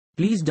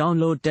Please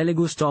download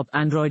Telugu's top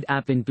Android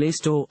app in Play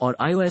Store or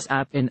iOS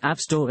app in App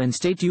Store and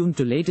stay tuned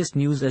to latest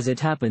news as it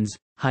happens.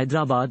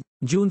 Hyderabad,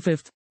 June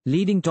 5th.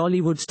 Leading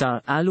Tollywood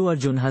star Allu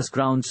Arjun has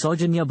crowned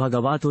Soujanya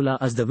Bhagavatula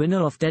as the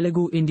winner of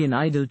Telugu Indian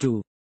Idol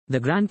 2. The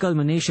grand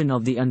culmination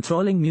of the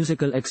enthralling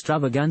musical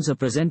extravaganza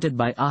presented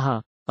by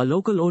AHA, a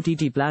local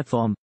OTT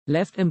platform,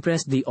 left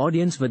impressed the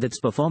audience with its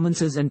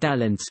performances and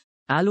talents.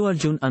 Allu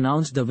Arjun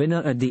announced the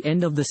winner at the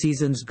end of the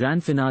season's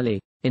grand finale.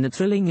 In a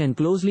thrilling and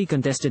closely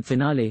contested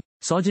finale,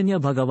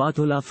 Soujanya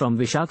Bhagavatula from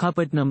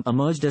Visakhapatnam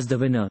emerged as the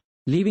winner,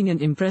 leaving an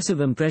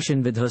impressive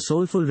impression with her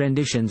soulful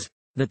renditions.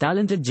 The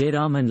talented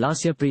Jayaram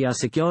and Priya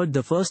secured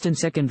the first and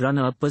second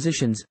runner-up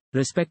positions,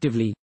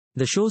 respectively.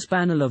 The show's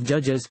panel of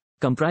judges,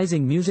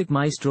 comprising music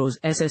maestros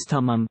S.S.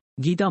 Thammam,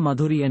 Geetha,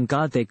 Madhuri and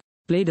Karthik,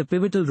 played a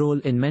pivotal role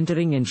in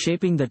mentoring and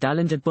shaping the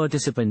talented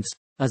participants.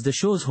 As the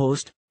show's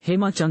host,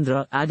 Hema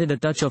Chandra added a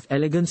touch of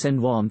elegance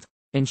and warmth,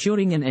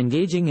 ensuring an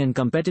engaging and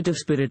competitive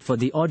spirit for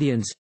the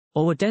audience.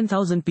 Over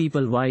 10,000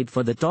 people vied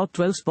for the top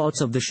 12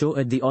 spots of the show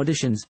at the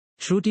auditions.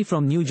 Shruti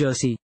from New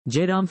Jersey,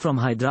 Jayaram from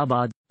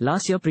Hyderabad,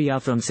 Priya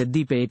from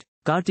Siddipet,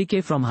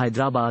 Karthik from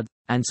Hyderabad,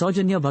 and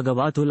Soujanya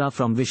Bhagavatula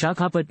from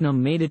Visakhapatnam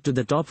made it to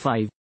the top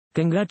 5.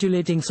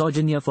 Congratulating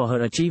Soujanya for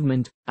her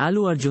achievement,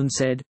 Allu Arjun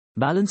said,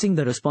 "Balancing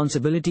the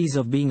responsibilities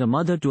of being a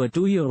mother to a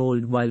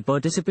 2-year-old while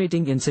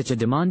participating in such a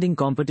demanding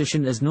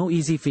competition is no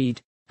easy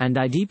feat, and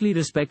I deeply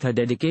respect her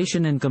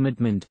dedication and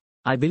commitment.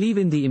 I believe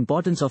in the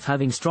importance of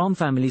having strong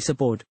family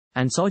support,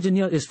 and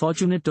Soujanya is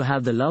fortunate to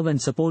have the love and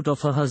support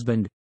of her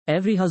husband.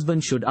 Every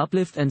husband should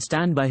uplift and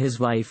stand by his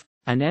wife,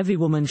 and every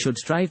woman should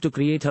strive to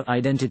create her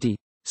identity.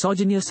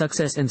 Soujanya's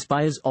success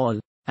inspires all,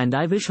 and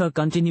I wish her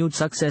continued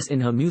success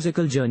in her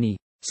musical journey."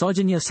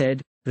 Soujanya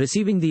said,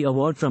 "Receiving the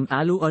award from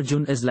Allu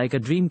Arjun is like a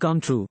dream come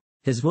true.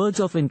 His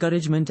words of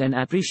encouragement and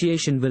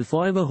appreciation will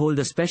forever hold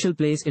a special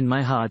place in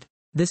my heart.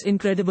 This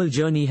incredible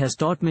journey has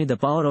taught me the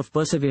power of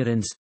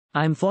perseverance.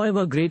 I am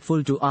forever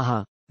grateful to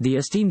AHA, the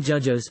esteemed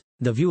judges,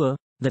 the viewer,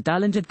 the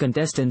talented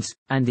contestants,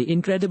 and the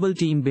incredible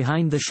team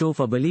behind the show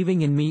for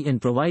believing in me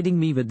and providing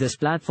me with this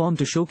platform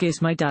to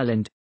showcase my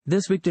talent.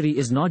 This victory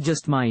is not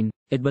just mine,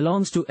 it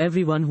belongs to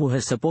everyone who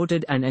has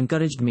supported and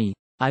encouraged me.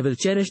 I will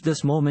cherish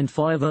this moment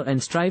forever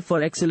and strive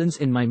for excellence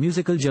in my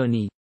musical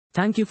journey.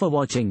 Thank you for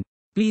watching.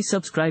 Please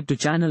subscribe to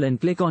channel and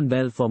click on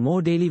bell for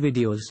more daily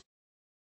videos.